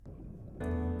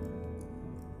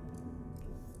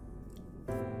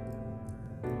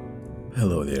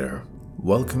Hello there.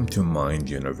 Welcome to Mind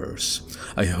Universe.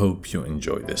 I hope you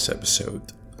enjoy this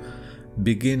episode.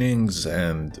 Beginnings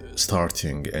and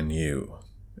starting anew.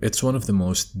 It's one of the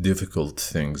most difficult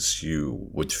things you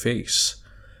would face.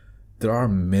 There are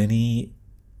many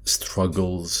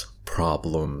struggles,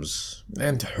 problems,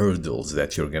 and hurdles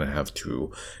that you're going to have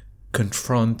to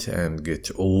confront and get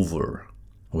over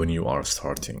when you are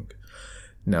starting.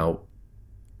 Now,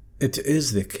 it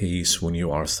is the case when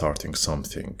you are starting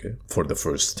something for the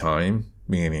first time,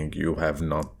 meaning you have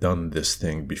not done this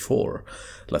thing before.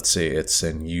 Let's say it's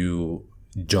a new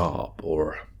job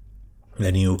or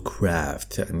a new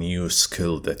craft, a new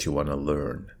skill that you want to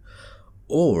learn.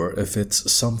 Or if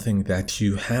it's something that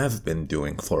you have been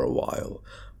doing for a while,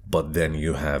 but then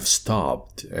you have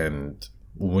stopped, and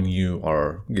when you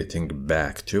are getting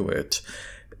back to it,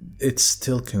 it's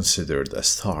still considered a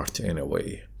start in a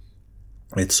way.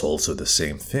 It's also the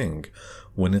same thing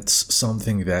when it's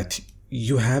something that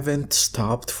you haven't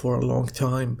stopped for a long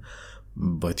time,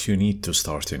 but you need to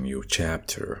start a new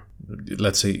chapter.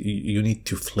 Let's say you need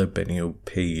to flip a new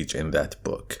page in that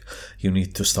book. You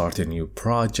need to start a new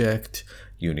project.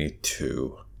 You need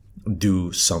to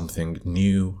do something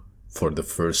new for the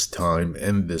first time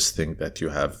in this thing that you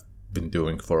have been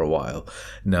doing for a while.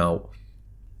 Now,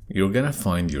 you're gonna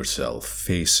find yourself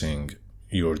facing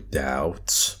your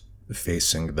doubts,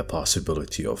 facing the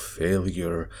possibility of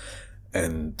failure,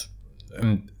 and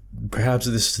perhaps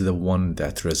this is the one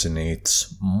that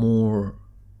resonates more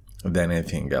than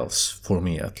anything else, for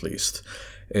me at least.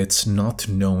 It's not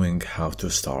knowing how to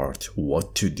start,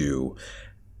 what to do,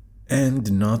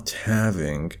 and not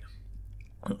having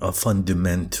a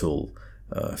fundamental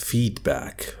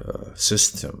feedback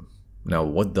system. Now,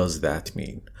 what does that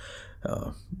mean?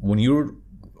 When you're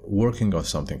working on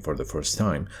something for the first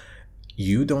time,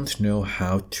 you don't know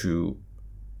how to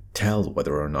tell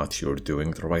whether or not you're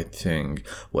doing the right thing,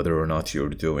 whether or not you're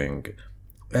doing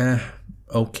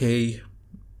okay,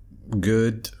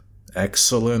 good,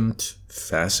 excellent,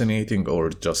 fascinating, or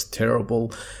just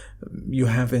terrible. You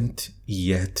haven't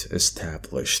yet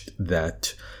established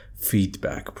that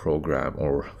feedback program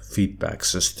or feedback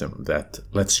system that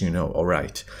lets you know, all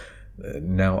right,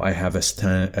 now I have a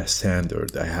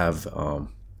standard, I have a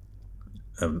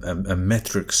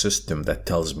metric system that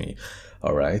tells me,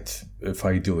 all right, if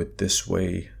I do it this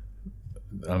way,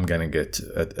 I'm going to get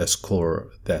a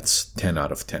score that's 10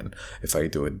 out of 10. If I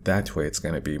do it that way, it's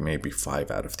going to be maybe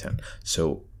 5 out of 10.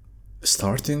 So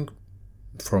starting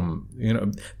from,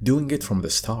 doing it from the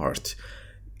start,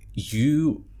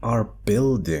 you are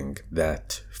building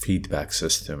that feedback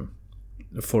system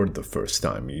for the first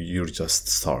time. You're just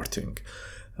starting.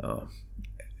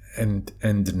 And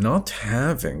not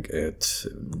having it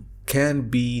can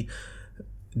be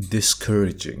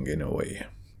discouraging in a way.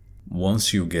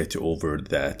 Once you get over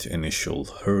that initial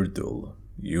hurdle,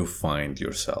 you find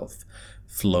yourself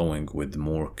flowing with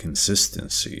more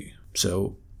consistency.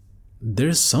 So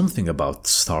there's something about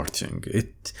starting.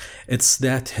 It's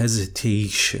that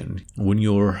hesitation when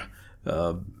you're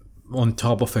on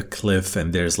top of a cliff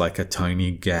and there's like a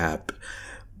tiny gap.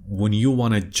 When you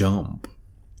want to jump,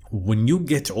 when you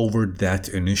get over that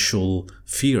initial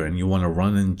fear and you want to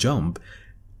run and jump,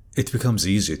 it becomes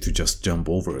easy to just jump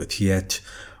over it. Yet,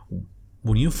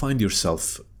 when you find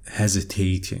yourself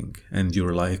hesitating and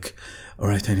you're like, all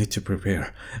right, I need to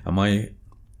prepare.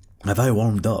 Have I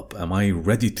warmed up? Am I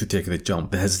ready to take the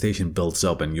jump? The hesitation builds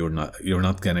up and you're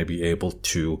not going to be able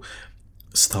to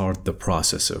start the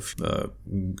process of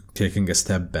taking a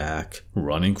step back,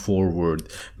 running forward,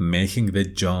 making the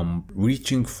jump,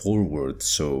 reaching forward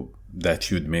so that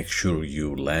you'd make sure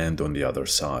you land on the other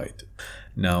side.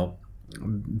 Now,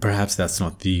 perhaps that's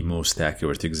not the most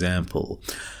accurate example.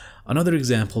 Another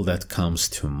example that comes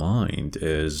to mind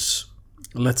is,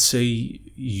 let's say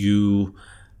you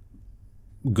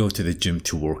go to the gym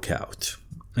to work out,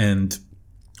 and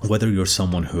whether you're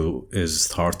someone who is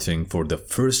starting for the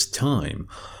first time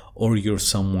or you're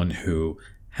someone who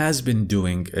has been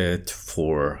doing it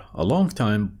for a long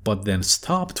time but then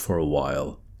stopped for a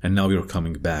while and now you're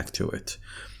coming back to it.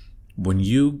 When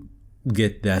you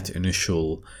get that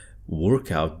initial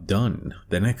workout done,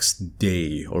 the next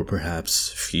day or perhaps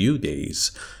few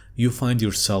days, you find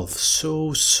yourself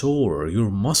so sore. Your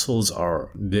muscles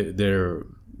they're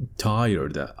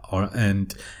tired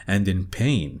and in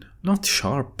pain. Not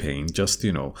sharp pain, just,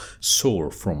 sore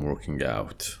from working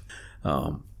out.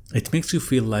 It makes you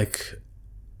feel like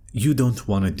you don't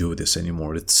want to do this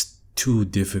anymore. It's too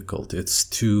difficult. It's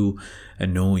too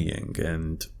annoying.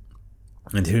 And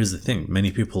here's the thing. Many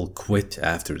people quit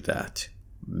after that,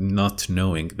 not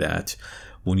knowing that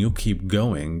when you keep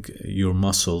going, your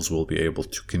muscles will be able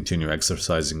to continue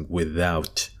exercising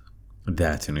without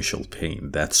that initial pain.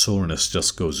 That soreness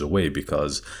just goes away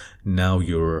because now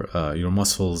your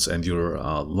muscles and your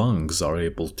lungs are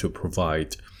able to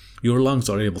provide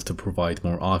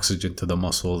more oxygen to the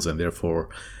muscles, and therefore,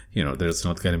 there's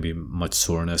not going to be much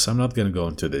soreness. I'm not going to go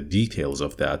into the details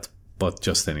of that, but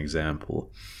just an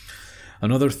example.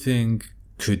 Another thing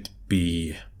could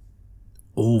be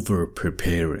over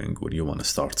preparing when you want to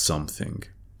start something,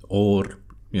 or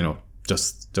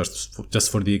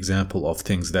just for the example of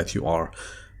things that you are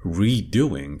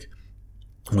redoing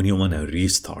when you want to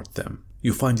restart them.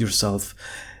 You find yourself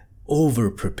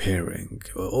over preparing,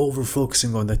 over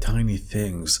focusing on the tiny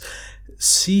things,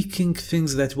 seeking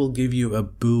things that will give you a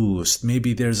boost.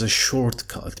 Maybe there's a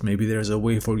shortcut, maybe there's a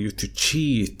way for you to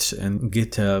cheat and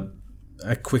get a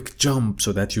quick jump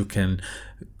so that you can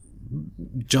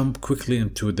jump quickly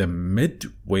into the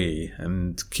midway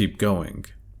and keep going.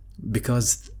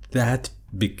 Because that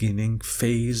beginning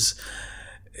phase,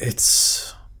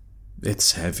 it's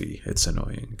heavy, it's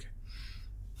annoying.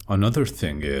 Another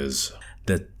thing is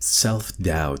that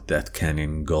self-doubt that can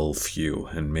engulf you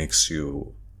and makes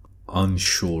you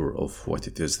unsure of what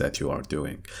it is that you are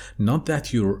doing. Not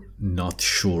that you're not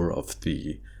sure of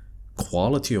the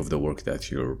quality of the work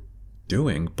that you're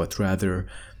doing, but rather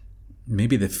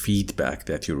maybe the feedback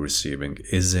that you're receiving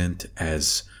isn't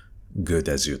as good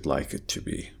as you'd like it to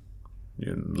be.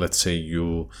 Let's say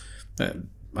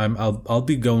I'll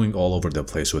be going all over the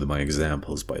place with my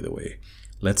examples, by the way.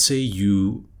 Let's say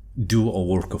you do a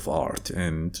work of art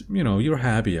and you're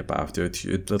happy about it.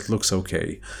 It looks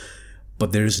okay,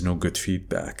 but there is no good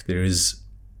feedback. There is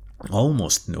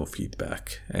almost no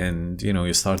feedback, and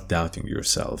you start doubting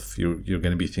yourself. You're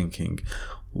going to be thinking,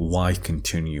 why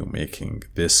continue making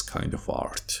this kind of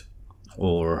art?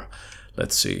 Or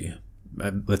let's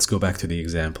go back to the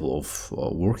example of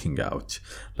working out.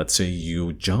 Let's say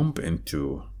you jump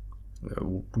into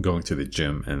going to the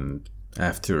gym, and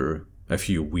after a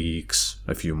few weeks,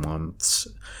 a few months,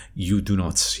 you do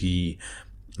not see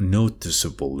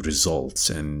noticeable results,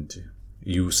 and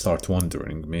you start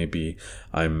wondering, maybe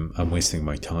I'm wasting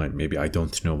my time. Maybe I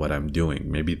don't know what I'm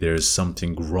doing. Maybe there's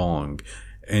something wrong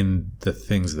in the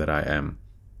things that I am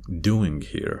doing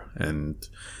here. And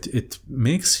it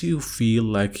makes you feel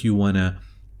like you want to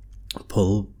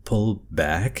pull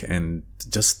back and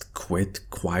just quit,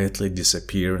 quietly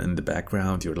disappear in the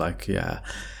background. You're like, yeah,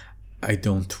 I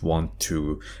don't want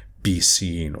to be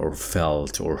seen or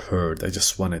felt or heard. I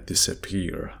just want to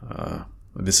disappear.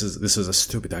 This is a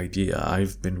stupid idea.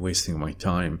 I've been wasting my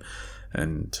time,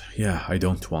 and yeah, I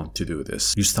don't want to do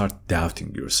this. You start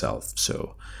doubting yourself.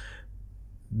 So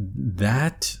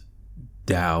that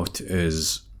doubt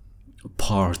is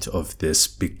part of this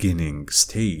beginning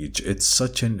stage. It's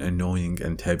such an annoying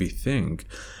and heavy thing,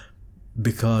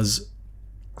 because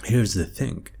here's the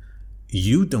thing.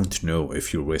 You don't know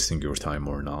if you're wasting your time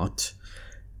or not,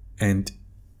 and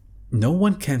no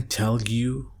one can tell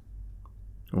you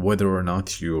whether or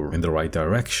not you're in the right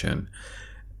direction.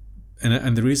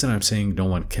 And the reason I'm saying no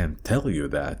one can tell you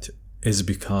that is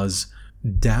because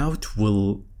doubt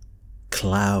will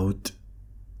cloud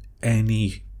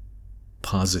any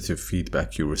positive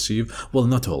feedback you receive. Well,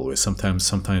 not always.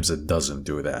 Sometimes it doesn't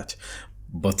do that.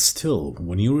 But still,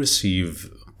 when you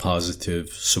receive positive,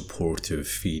 supportive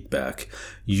feedback,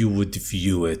 you would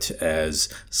view it as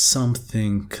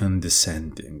something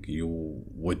condescending. You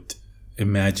would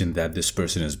imagine that this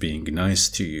person is being nice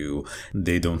to you.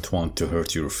 They don't want to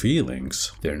hurt your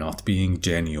feelings. They're not being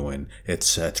genuine,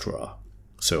 etc.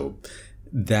 So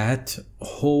that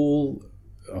whole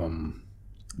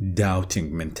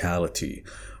doubting mentality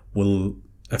will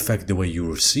affect the way you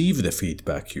receive the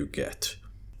feedback you get.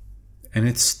 And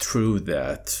it's true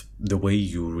that the way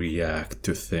you react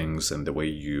to things and the way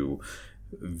you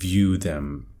view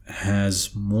them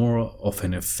has more of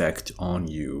an effect on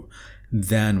you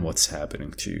than what's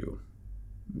happening to you.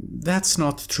 That's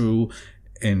not true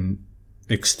in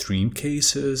extreme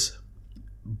cases,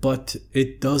 but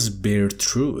it does bear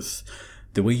truth.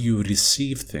 The way you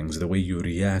receive things, the way you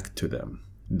react to them,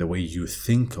 the way you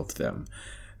think of them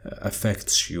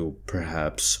affects you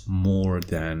perhaps more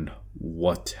than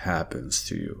what happens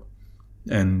to you.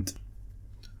 And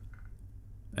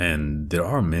there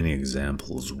are many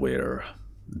examples where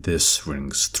this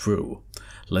rings true.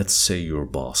 Let's say your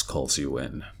boss calls you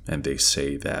in and they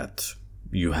say that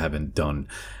you haven't done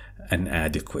an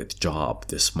adequate job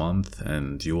this month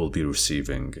and you will be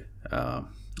receiving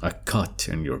a cut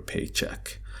in your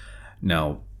paycheck.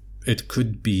 Now, it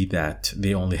could be that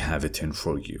they only have it in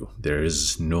for you. There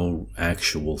is no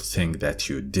actual thing that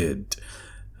you did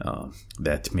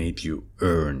that made you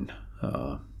earn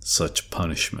such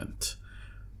punishment.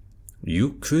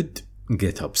 You could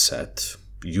get upset.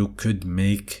 You could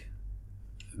make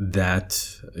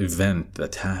that event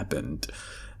that happened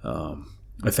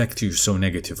affect you so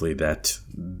negatively that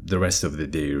the rest of the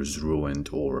day is ruined,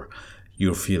 or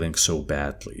you're feeling so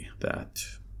badly that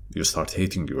you start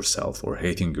hating yourself or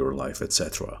hating your life,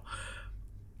 etc.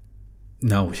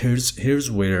 Now, here's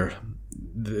where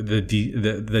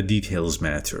the details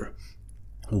matter.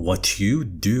 What you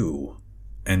do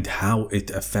and how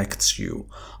it affects you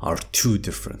are two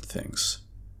different things.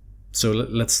 So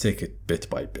let's take it bit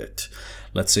by bit.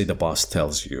 Let's say the boss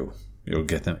tells you you're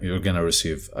gonna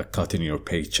receive a cut in your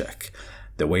paycheck.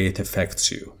 The way it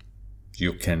affects you,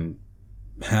 you can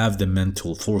have the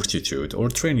mental fortitude, or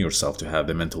train yourself to have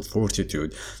the mental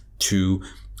fortitude to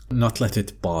not let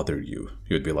it bother you.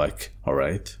 You'd be like, all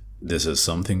right, this is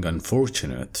something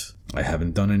unfortunate. I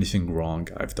haven't done anything wrong.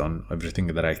 I've done everything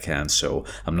that I can, so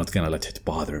I'm not gonna let it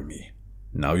bother me.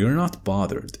 Now you're not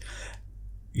bothered.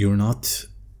 You're not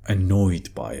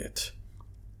annoyed by it.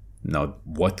 Now,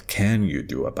 what can you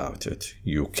do about it?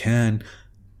 You can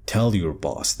tell your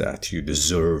boss that you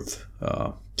deserve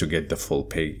to get the full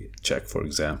paycheck, for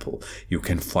example. You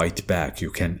can fight back. You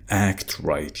can act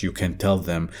right. You can tell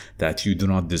them that you do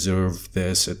not deserve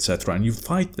this, etc. And you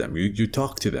fight them. You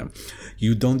talk to them.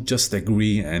 You don't just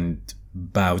agree and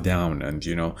bow down. And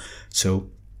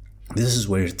so this is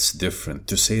where it's different.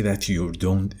 To say that you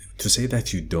don't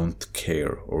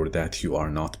care or that you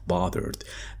are not bothered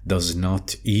does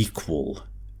not equal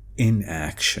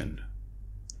inaction.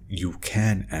 You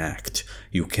can act.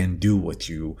 You can do what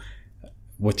you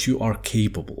are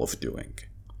capable of doing.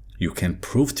 You can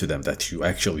prove to them that you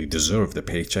actually deserve the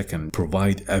paycheck and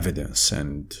provide evidence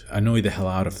and annoy the hell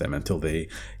out of them until they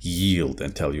yield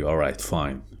and tell you, all right,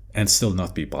 fine, and still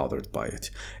not be bothered by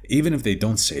it. Even if they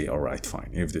don't say, all right,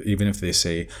 fine. Even if they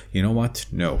say, you know what,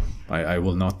 no, I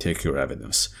will not take your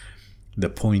evidence. The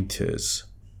point is,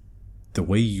 the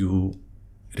way you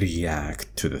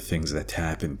react to the things that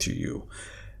happen to you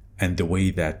and the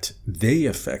way that they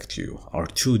affect you are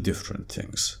two different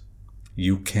things.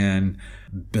 You can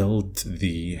build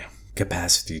the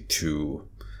capacity to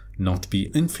not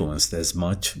be influenced as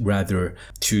much, rather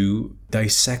to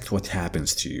dissect what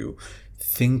happens to you.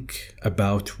 Think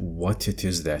about what it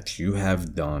is that you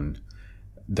have done,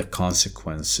 the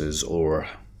consequences or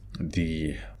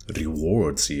the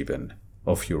rewards even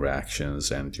of your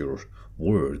actions and your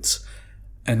words,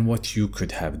 and what you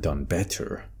could have done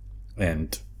better.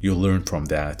 And you learn from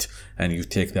that, and you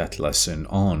take that lesson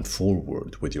on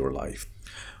forward with your life.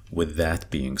 With that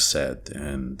being said,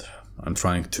 and I'm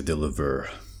trying to deliver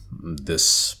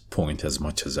this point as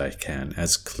much as I can,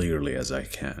 as clearly as I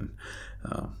can,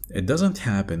 it doesn't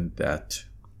happen that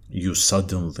you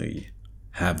suddenly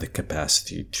have the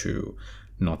capacity to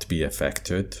not be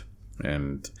affected.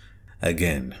 And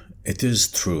again, it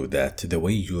is true that the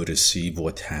way you receive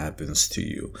what happens to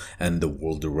you and the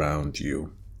world around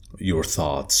you, your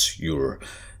thoughts, your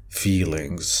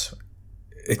feelings,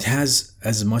 it has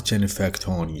as much an effect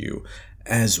on you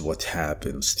as what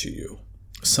happens to you.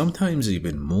 Sometimes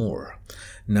even more.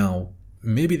 Now,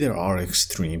 maybe there are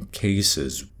extreme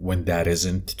cases when that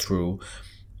isn't true,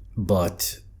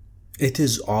 but it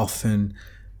is often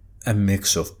a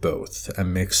mix of both, a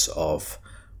mix of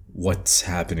what's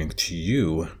happening to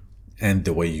you and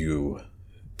the way you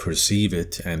perceive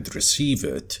it and receive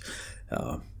it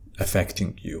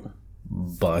affecting you.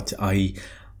 But I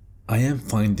am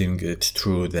finding it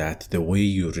true that the way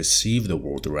you receive the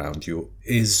world around you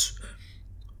is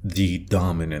the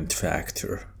dominant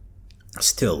factor.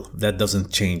 Still, that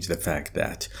doesn't change the fact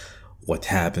that what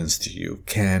happens to you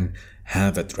can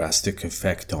have a drastic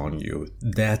effect on you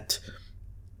that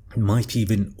might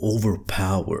even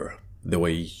overpower the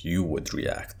way you would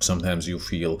react. Sometimes you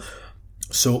feel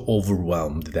so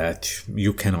overwhelmed that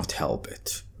you cannot help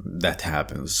it. That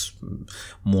happens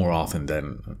more often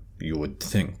than you would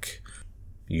think.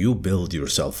 You build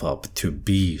yourself up to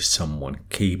be someone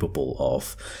capable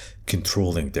of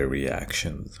controlling their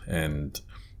reaction. And,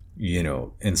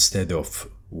 instead of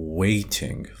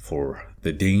waiting for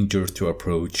the danger to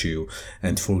approach you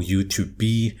and for you to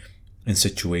be in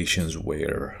situations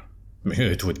where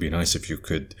it would be nice if you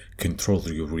could control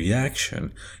your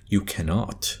reaction, you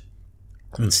cannot.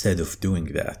 Instead of doing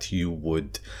that, you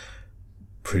would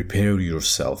prepare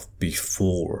yourself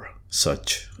before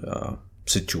such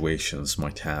situations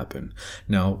might happen.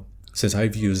 Now, since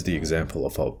I've used the example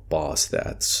of a boss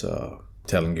that's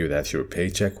telling you that your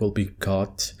paycheck will be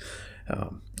cut,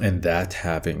 and that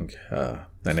having a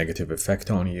negative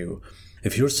effect on you,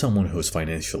 if you're someone who's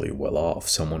financially well off,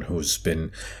 someone who's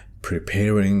been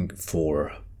preparing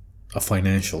for a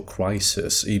financial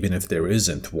crisis, even if there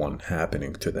isn't one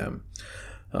happening to them,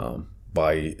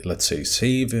 by, let's say,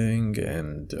 saving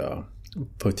and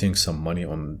putting some money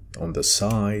on the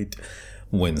side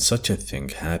when such a thing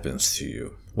happens to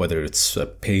you, whether it's a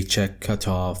paycheck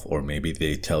cutoff, or maybe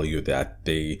they tell you that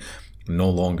they no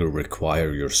longer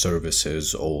require your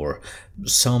services, or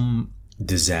some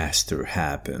disaster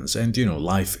happens. And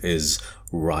life is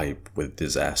ripe with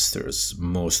disasters,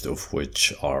 most of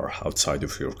which are outside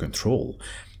of your control.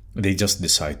 They just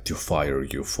decide to fire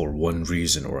you for one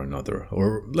reason or another.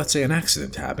 Or let's say an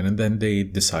accident happened, and then they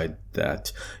decide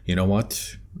that,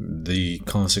 the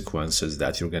consequence is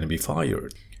that you're going to be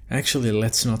fired. Actually,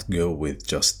 let's not go with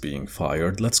just being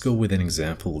fired. Let's go with an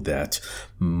example that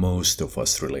most of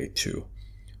us relate to.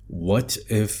 What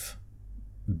if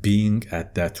being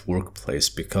at that workplace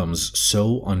becomes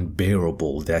so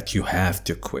unbearable that you have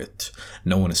to quit?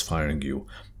 No one is firing you,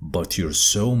 but you're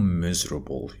so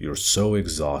miserable, you're so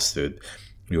exhausted,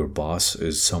 your boss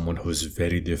is someone who's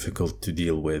very difficult to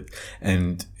deal with,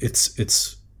 and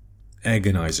it's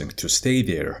agonizing to stay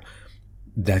there,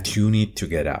 that you need to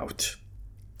get out.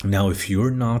 Now, if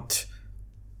you're not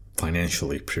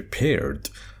financially prepared,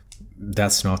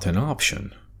 that's not an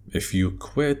option. If you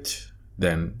quit,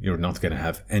 then you're not going to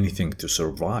have anything to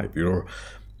survive. Your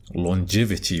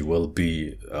longevity will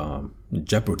be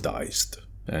jeopardized,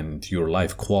 and your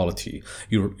life quality,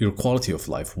 your quality of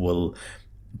life will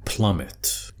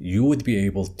plummet. You would be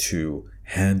able to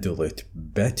handle it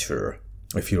better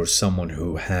if you're someone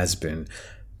who has been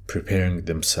preparing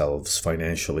themselves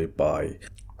financially by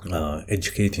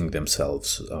educating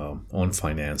themselves on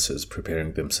finances,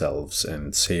 preparing themselves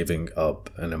and saving up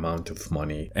an amount of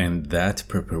money. And that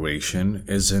preparation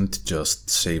isn't just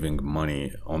saving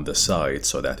money on the side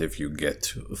so that if you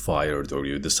get fired or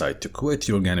you decide to quit,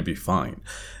 you're going to be fine.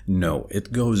 No,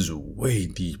 it goes way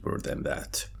deeper than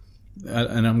that.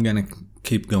 And I'm going to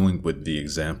keep going with the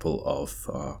example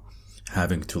of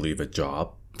having to leave a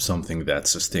job, something that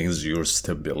sustains your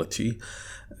stability,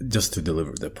 just to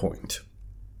deliver the point.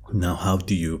 Now, how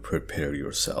do you prepare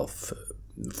yourself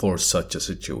for such a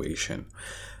situation?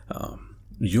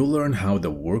 You learn how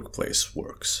the workplace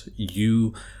works.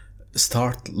 You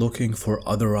start looking for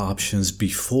other options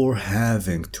before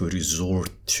having to resort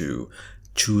to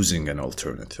choosing an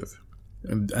alternative.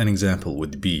 An example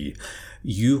would be,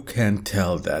 you can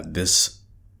tell that this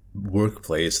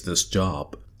workplace, this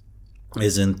job,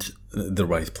 isn't the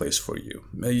right place for you.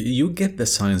 You get the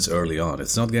signs early on.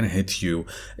 It's not going to hit you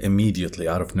immediately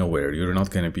out of nowhere. You're not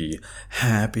going to be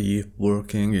happy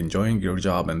working, enjoying your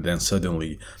job, and then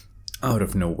suddenly out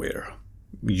of nowhere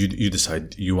you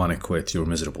decide you want to quit. You're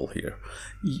miserable here.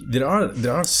 There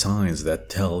are signs that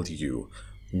tell you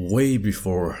way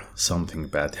before something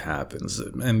bad happens.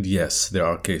 And yes, there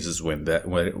are cases when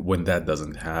that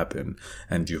doesn't happen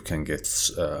and you can get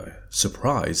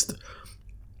surprised.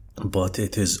 But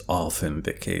it is often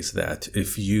the case that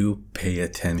if you pay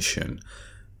attention,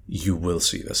 you will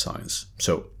see the signs.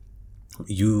 So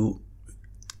you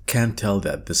can tell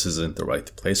that this isn't the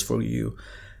right place for you.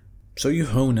 So you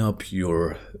hone up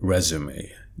your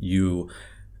resume. You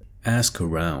ask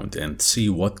around and see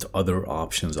what other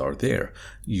options are there.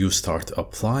 You start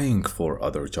applying for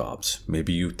other jobs.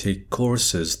 Maybe you take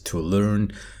courses to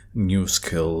learn new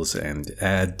skills and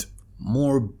add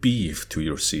more beef to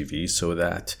your CV so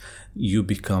that you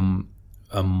become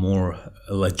a more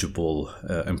eligible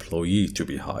employee to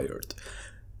be hired.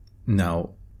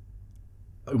 Now,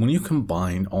 when you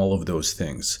combine all of those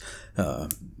things,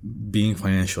 being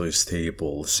financially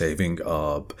stable, saving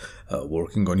up,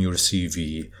 working on your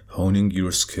CV, honing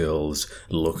your skills,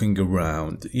 looking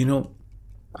around,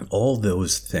 all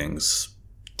those things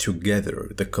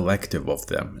together, the collective of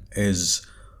them is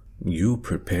you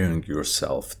preparing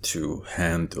yourself to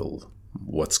handle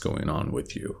what's going on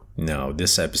with you. Now,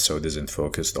 this episode isn't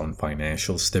focused on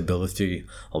financial stability,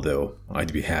 although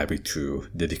I'd be happy to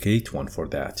dedicate one for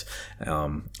that.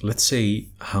 Let's say,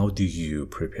 how do you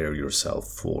prepare yourself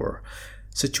for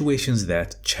situations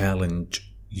that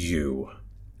challenge you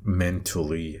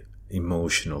mentally,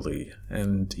 emotionally,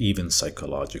 and even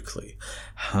psychologically?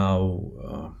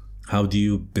 How do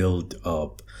you build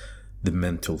up the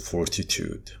mental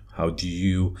fortitude? How do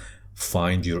you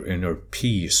find your inner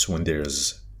peace when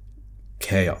there's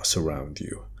chaos around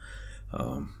you?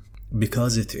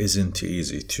 Because it isn't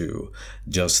easy to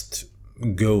just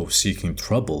go seeking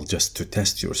trouble just to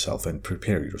test yourself and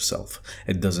prepare yourself.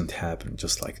 It doesn't happen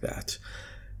just like that.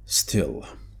 Still,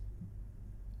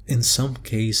 in some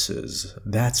cases,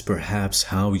 that's perhaps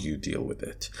how you deal with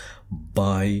it,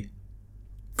 by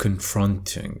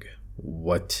confronting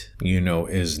what you know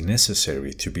is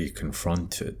necessary to be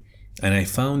confronted. And I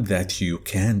found that you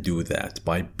can do that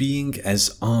by being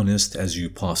as honest as you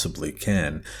possibly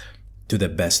can to the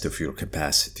best of your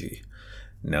capacity.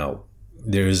 Now,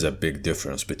 there is a big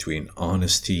difference between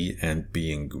honesty and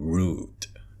being rude.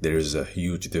 There is a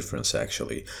huge difference,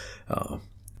 actually.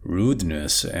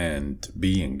 Rudeness and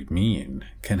being mean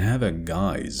can have a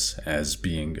guise as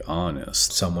being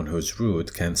honest. Someone who's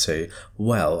rude can say,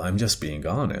 well, I'm just being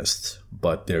honest,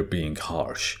 but they're being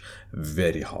harsh,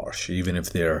 very harsh. Even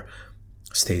if their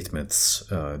statements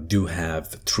do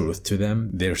have truth to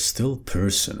them, they're still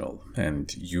personal,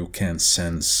 and you can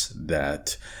sense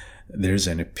that there's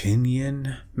an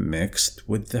opinion mixed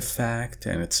with the fact,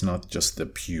 and it's not just a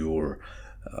pure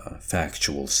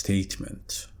factual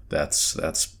statement.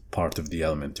 That's part of the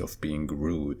element of being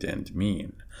rude and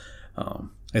mean.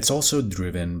 It's also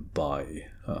driven by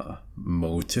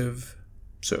motive.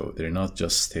 So they're not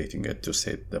just stating it to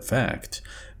state the fact.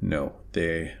 No,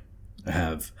 they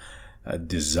have a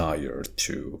desire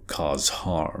to cause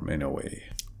harm in a way.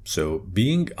 So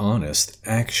being honest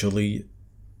actually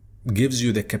gives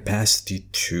you the capacity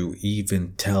to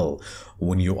even tell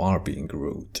when you are being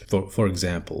rude. For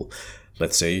example,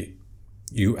 let's say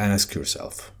you ask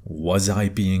yourself, was I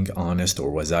being honest or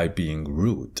was I being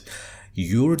rude?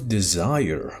 Your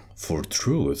desire for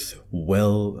truth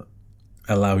will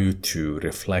allow you to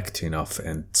reflect enough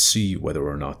and see whether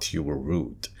or not you were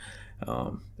rude.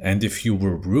 And if you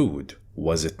were rude,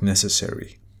 was it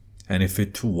necessary? And if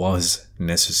it was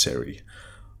necessary,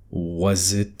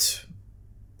 was it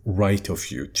right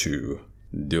of you to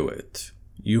do it?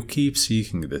 You keep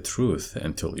seeking the truth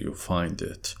until you find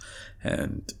it.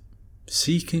 And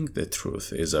seeking the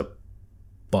truth is a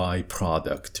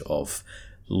byproduct of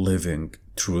living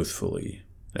truthfully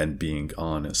and being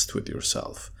honest with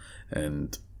yourself.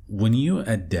 And when you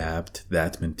adapt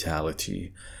that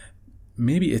mentality,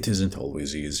 maybe it isn't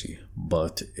always easy,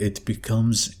 but it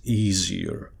becomes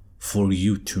easier for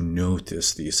you to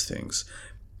notice these things,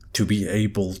 to be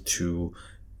able to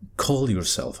call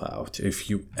yourself out if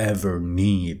you ever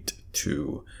need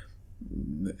to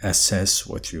assess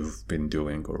what you've been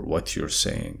doing or what you're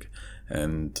saying.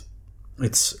 And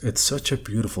it's such a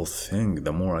beautiful thing.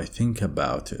 The more I think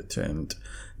about it and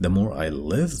the more I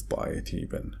live by it,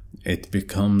 even it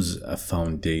becomes a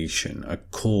foundation, a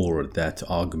core that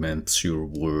augments your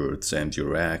words and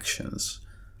your actions.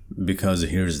 Because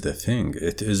here's the thing,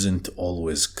 it isn't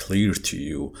always clear to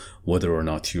you whether or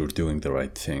not you're doing the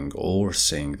right thing or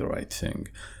saying the right thing.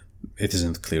 It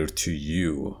isn't clear to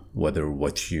you whether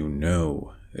what you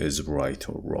know is right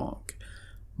or wrong.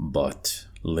 But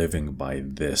living by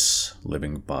this,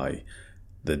 living by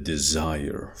the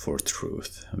desire for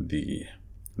truth, the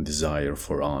desire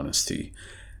for honesty,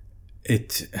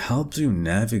 it helps you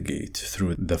navigate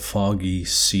through the foggy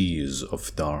seas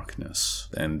of darkness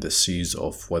and the seas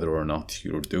of whether or not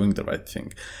you're doing the right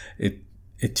thing.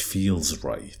 It feels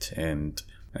right, and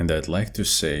I'd like to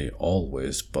say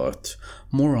always, but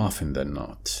more often than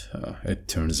not, it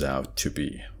turns out to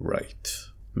be right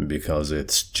because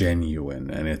it's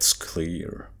genuine and it's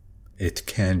clear. It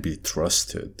can be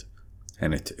trusted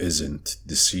and it isn't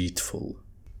deceitful.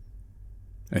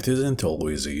 It isn't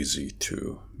always easy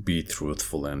to be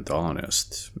truthful and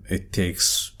honest. It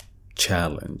takes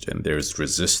challenge and there's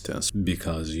resistance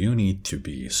because you need to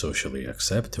be socially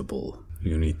acceptable.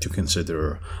 You need to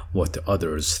consider what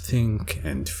others think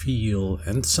and feel,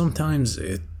 and sometimes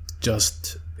it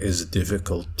just is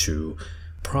difficult to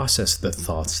process the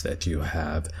thoughts that you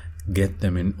have, get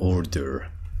them in order,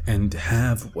 and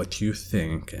have what you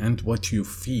think and what you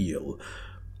feel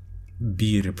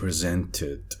be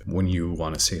represented when you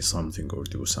want to say something or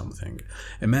do something.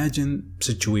 Imagine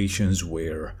situations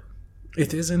where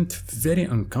it isn't very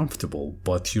uncomfortable,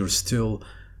 but you're still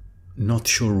not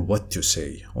sure what to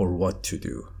say or what to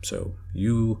do. So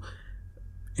you,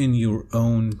 in your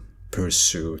own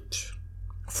pursuit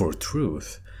for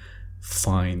truth,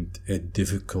 find it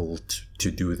difficult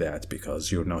to do that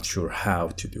because you're not sure how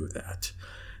to do that.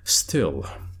 Still,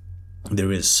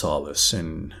 there is solace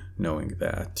in knowing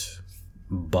that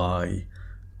by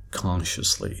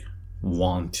consciously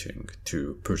wanting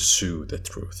to pursue the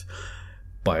truth,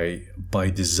 by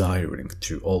desiring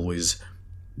to always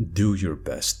do your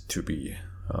best to be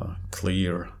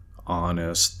clear,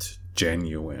 honest,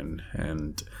 genuine,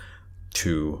 and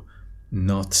to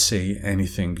not say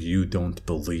anything you don't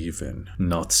believe in,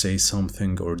 not say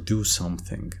something or do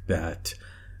something that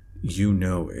you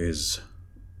know is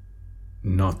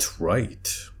not right.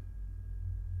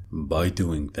 By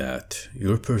doing that,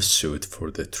 your pursuit for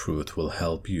the truth will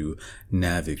help you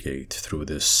navigate through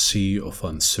this sea of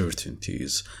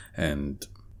uncertainties and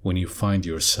when you find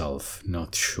yourself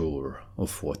not sure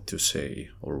of what to say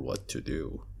or what to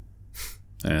do.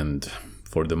 And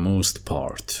for the most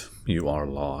part, you are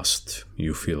lost,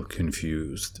 you feel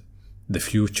confused. The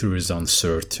future is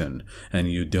uncertain and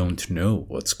you don't know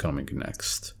what's coming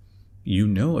next. You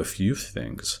know a few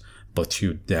things, but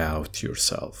you doubt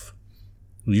yourself.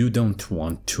 You don't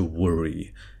want to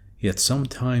worry, yet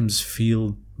sometimes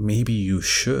feel maybe you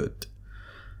should.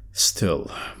 Still,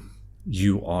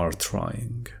 you are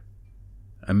trying.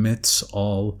 Amidst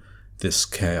all this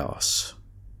chaos,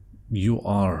 you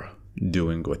are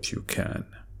doing what you can.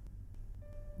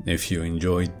 If you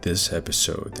enjoyed this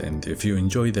episode and if you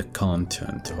enjoy the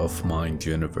content of Mind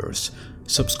Universe,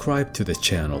 subscribe to the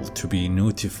channel to be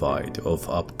notified of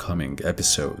upcoming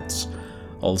episodes.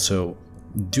 Also,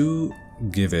 do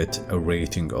give it a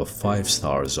rating of 5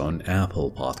 stars on Apple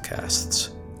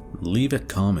Podcasts. Leave a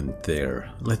comment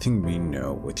there letting me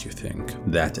know what you think.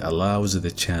 That allows the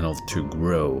channel to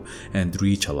grow and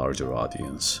reach a larger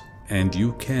audience. And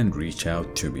you can reach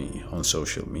out to me on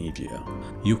social media.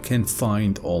 You can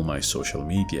find all my social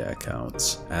media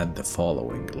accounts at the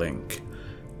following link: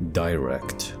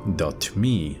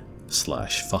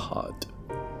 direct.me/Fahad.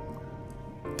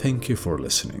 Thank you for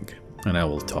listening, and I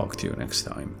will talk to you next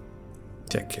time.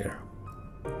 Take care.